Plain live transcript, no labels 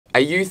Are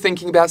you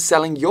thinking about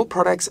selling your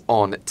products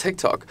on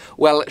TikTok?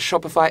 Well,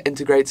 Shopify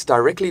integrates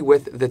directly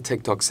with the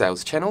TikTok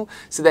sales channel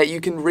so that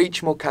you can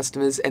reach more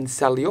customers and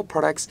sell your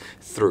products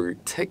through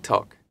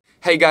TikTok.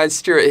 Hey guys,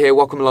 Stuart here.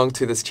 Welcome along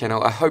to this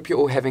channel. I hope you're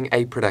all having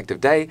a productive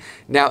day.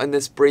 Now in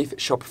this brief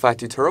Shopify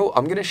tutorial,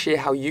 I'm going to share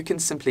how you can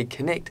simply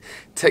connect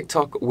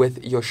TikTok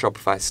with your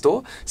Shopify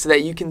store so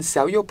that you can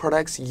sell your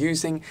products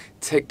using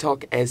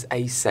TikTok as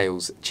a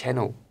sales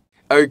channel.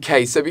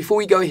 Okay, so before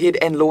we go ahead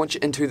and launch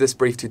into this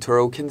brief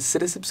tutorial,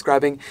 consider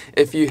subscribing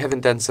if you haven't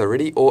done so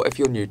already or if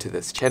you're new to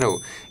this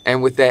channel.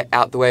 And with that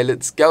out the way,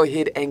 let's go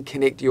ahead and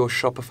connect your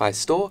Shopify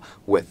store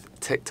with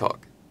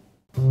TikTok.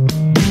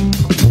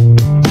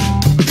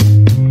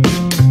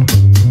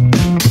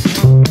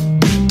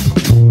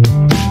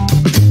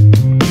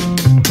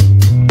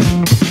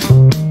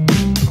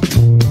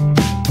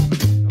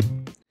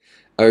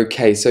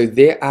 Okay, so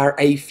there are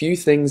a few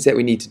things that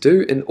we need to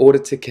do in order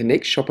to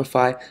connect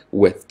Shopify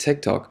with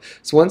TikTok.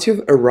 So once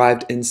you've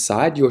arrived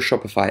inside your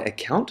Shopify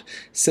account,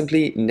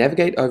 simply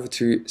navigate over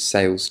to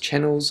Sales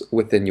Channels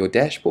within your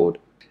dashboard,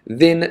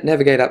 then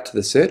navigate up to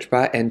the search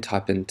bar and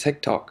type in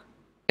TikTok.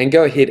 And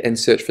go ahead and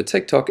search for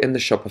TikTok in the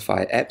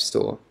Shopify App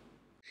Store.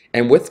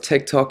 And with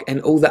TikTok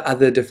and all the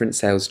other different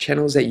sales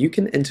channels that you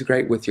can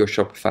integrate with your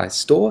Shopify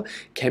store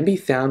can be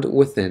found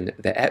within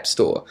the App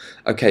Store.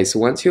 Okay, so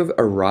once you've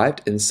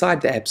arrived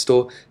inside the App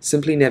Store,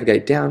 simply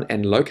navigate down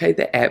and locate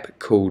the app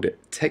called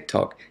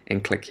TikTok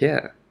and click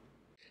here.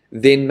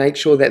 Then make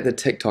sure that the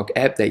TikTok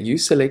app that you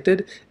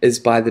selected is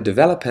by the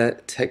developer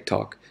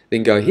TikTok.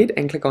 Then go ahead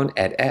and click on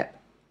Add App.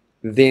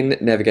 Then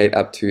navigate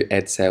up to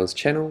Add Sales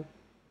Channel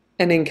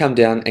and then come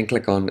down and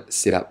click on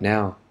Set Up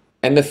Now.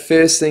 And the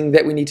first thing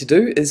that we need to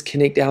do is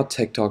connect our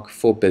TikTok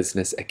for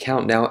Business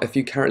account. Now, if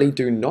you currently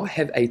do not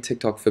have a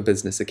TikTok for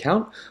Business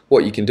account,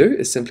 what you can do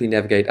is simply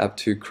navigate up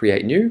to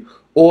Create New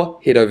or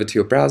head over to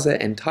your browser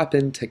and type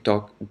in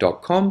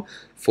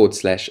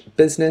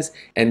tiktok.com/business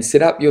and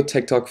set up your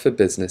TikTok for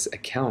Business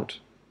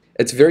account.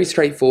 It's very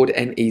straightforward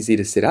and easy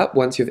to set up.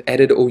 Once you've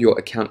added all your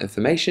account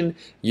information,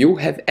 you'll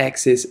have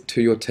access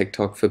to your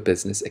TikTok for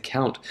Business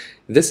account.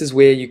 This is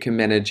where you can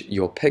manage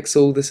your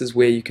pixel. This is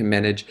where you can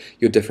manage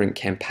your different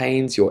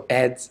campaigns, your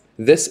ads.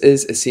 This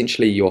is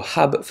essentially your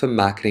hub for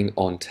marketing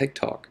on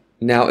TikTok.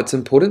 Now, it's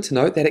important to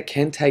note that it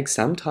can take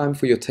some time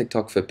for your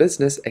TikTok for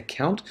Business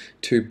account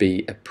to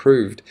be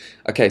approved.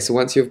 Okay, so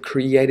once you've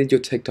created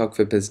your TikTok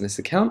for Business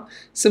account,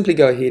 simply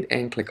go ahead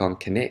and click on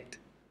Connect.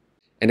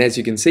 And as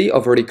you can see,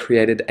 I've already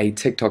created a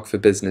TikTok for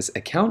Business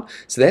account,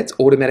 so that's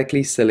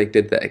automatically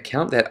selected the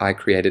account that I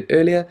created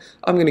earlier.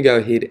 I'm going to go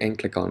ahead and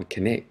click on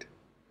Connect.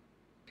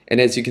 And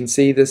as you can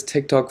see, this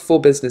TikTok for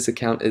Business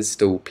account is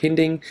still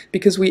pending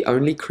because we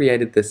only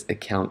created this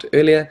account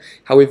earlier.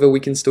 However,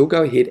 we can still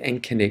go ahead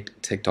and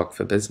connect TikTok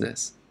for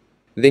Business.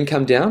 Then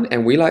come down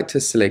and we like to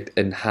select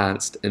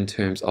Enhanced in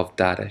terms of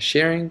data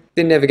sharing.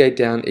 Then navigate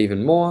down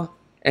even more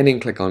and then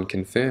click on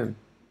Confirm.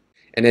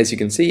 And as you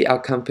can see, our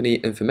company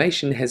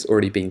information has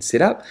already been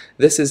set up.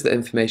 This is the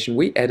information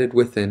we added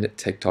within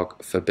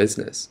TikTok for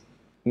Business.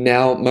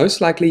 Now,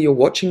 most likely you're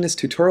watching this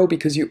tutorial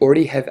because you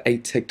already have a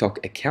TikTok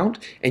account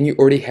and you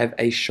already have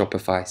a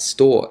Shopify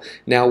store.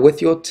 Now,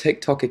 with your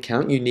TikTok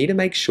account, you need to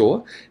make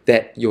sure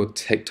that your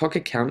TikTok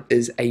account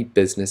is a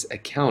business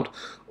account.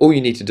 All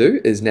you need to do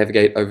is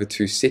navigate over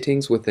to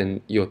settings within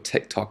your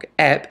TikTok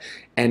app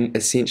and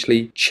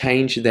essentially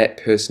change that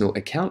personal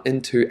account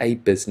into a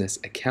business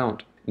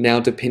account.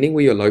 Now, depending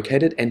where you're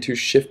located and to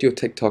shift your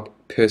TikTok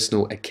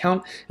personal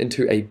account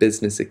into a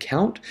business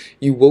account,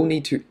 you will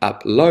need to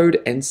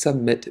upload and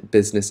submit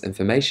business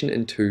information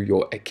into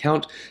your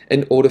account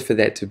in order for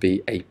that to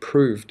be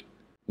approved.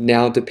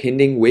 Now,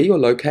 depending where you're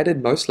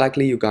located, most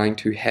likely you're going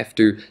to have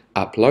to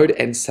upload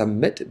and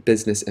submit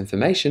business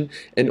information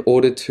in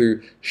order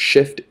to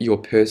shift your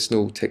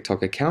personal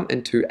TikTok account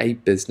into a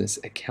business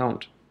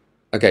account.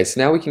 Okay, so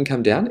now we can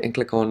come down and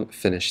click on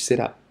Finish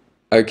Setup.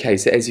 Okay,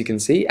 so as you can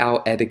see,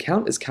 our ad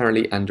account is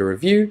currently under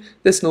review.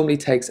 This normally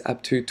takes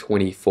up to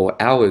 24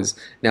 hours.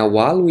 Now,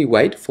 while we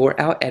wait for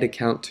our ad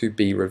account to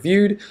be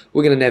reviewed,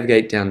 we're going to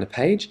navigate down the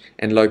page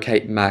and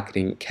locate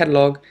Marketing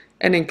Catalog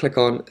and then click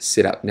on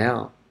Set Up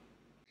Now.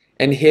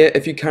 And here,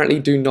 if you currently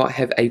do not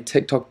have a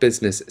TikTok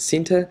Business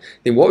Center,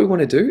 then what we want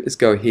to do is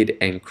go ahead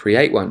and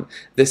create one.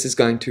 This is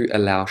going to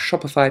allow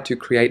Shopify to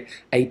create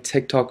a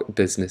TikTok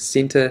Business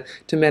Center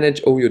to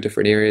manage all your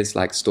different areas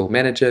like Store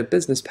Manager,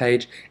 Business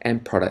Page,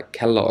 and Product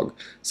Catalog.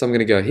 So I'm going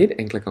to go ahead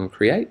and click on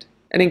Create,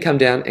 and then come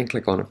down and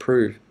click on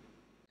Approve.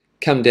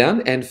 Come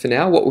down, and for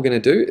now, what we're going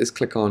to do is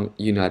click on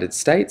United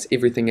States.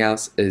 Everything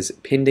else is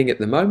pending at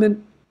the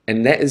moment,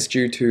 and that is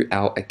due to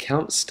our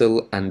account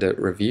still under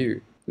review.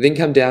 Then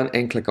come down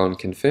and click on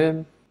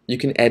Confirm. You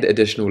can add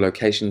additional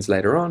locations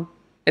later on,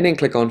 and then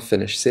click on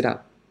Finish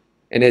Setup.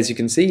 And as you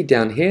can see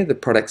down here, the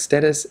product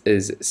status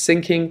is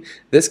syncing.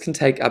 This can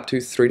take up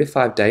to 3 to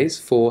 5 days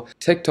for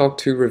TikTok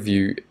to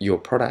review your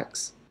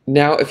products.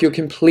 Now, if you're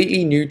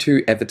completely new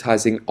to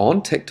advertising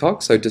on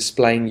TikTok, so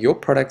displaying your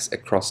products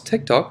across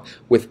TikTok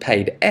with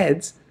paid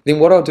ads, Then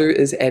what I'll do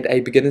is add a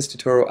beginner's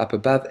tutorial up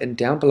above and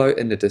down below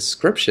in the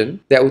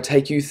description that will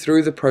take you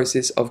through the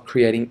process of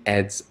creating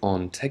ads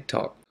on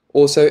TikTok.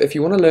 Also, if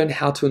you want to learn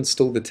how to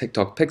install the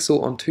TikTok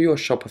Pixel onto your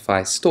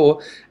Shopify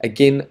store,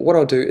 again, what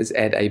I'll do is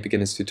add a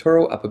beginner's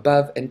tutorial up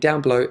above and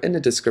down below in the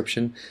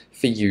description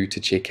for you to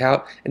check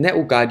out, and that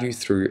will guide you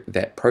through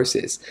that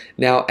process.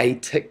 Now, a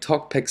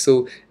TikTok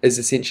Pixel is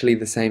essentially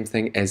the same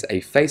thing as a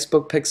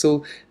Facebook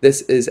Pixel.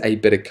 This is a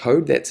bit of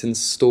code that's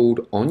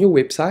installed on your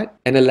website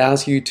and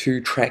allows you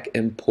to track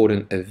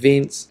important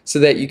events so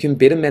that you can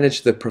better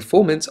manage the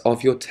performance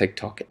of your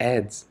TikTok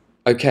ads.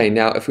 Okay,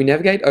 now if we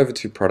navigate over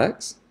to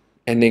products,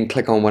 and then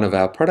click on one of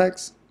our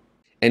products.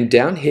 And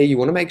down here, you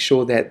want to make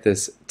sure that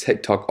this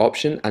TikTok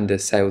option under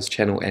Sales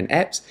Channel and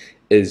Apps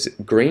is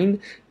green.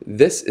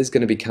 This is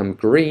going to become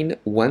green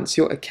once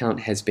your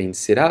account has been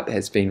set up,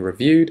 has been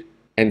reviewed,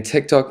 and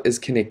TikTok is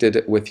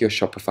connected with your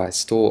Shopify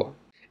store.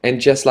 And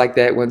just like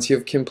that, once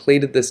you've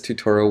completed this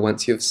tutorial,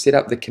 once you've set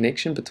up the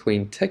connection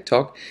between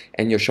TikTok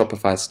and your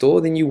Shopify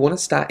store, then you want to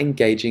start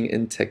engaging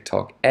in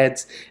TikTok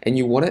ads and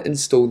you want to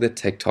install the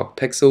TikTok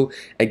Pixel.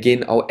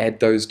 Again, I'll add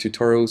those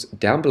tutorials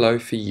down below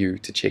for you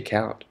to check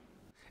out.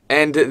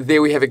 And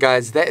there we have it,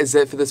 guys. That is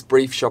it for this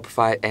brief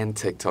Shopify and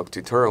TikTok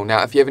tutorial.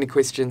 Now, if you have any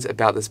questions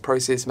about this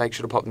process, make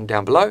sure to pop them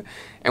down below.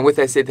 And with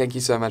that said, thank you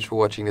so much for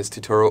watching this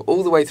tutorial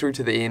all the way through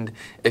to the end.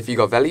 If you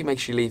got value, make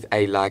sure you leave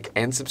a like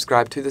and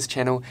subscribe to this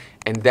channel.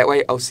 And that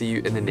way, I'll see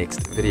you in the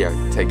next video.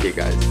 Take care,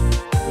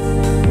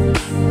 guys.